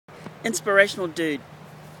Inspirational dude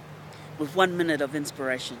with 1 minute of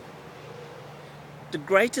inspiration. The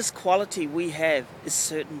greatest quality we have is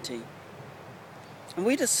certainty. And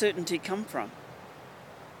where does certainty come from?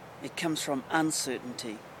 It comes from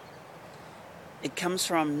uncertainty. It comes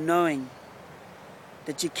from knowing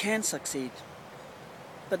that you can succeed,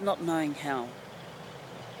 but not knowing how.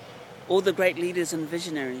 All the great leaders and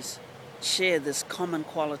visionaries share this common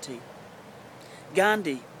quality.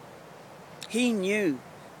 Gandhi, he knew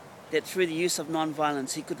that through the use of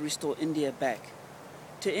non-violence he could restore India back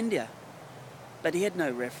to India, but he had no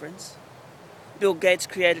reference. Bill Gates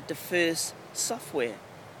created the first software.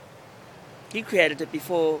 He created it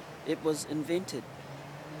before it was invented.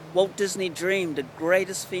 Walt Disney dreamed the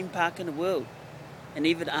greatest theme park in the world, and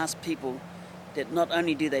even asked people that not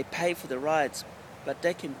only do they pay for the rides, but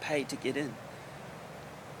they can pay to get in.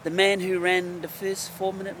 The man who ran the first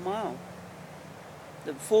 4-minute mile.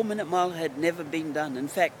 The 4-minute mile had never been done. In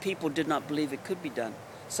fact, people did not believe it could be done.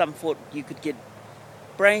 Some thought you could get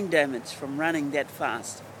brain damage from running that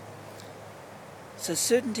fast. So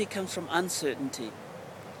certainty comes from uncertainty.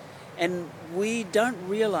 And we don't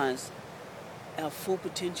realize our full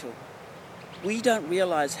potential. We don't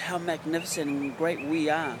realize how magnificent and great we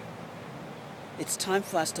are. It's time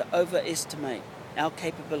for us to overestimate our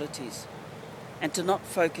capabilities and to not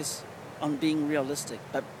focus on being realistic,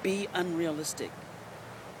 but be unrealistic.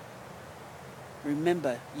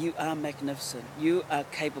 Remember, you are magnificent. You are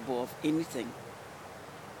capable of anything.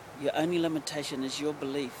 Your only limitation is your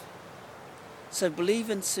belief. So believe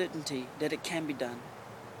in certainty that it can be done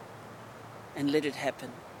and let it happen.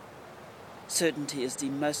 Certainty is the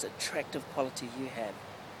most attractive quality you have.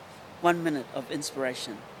 1 minute of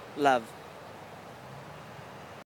inspiration. Love.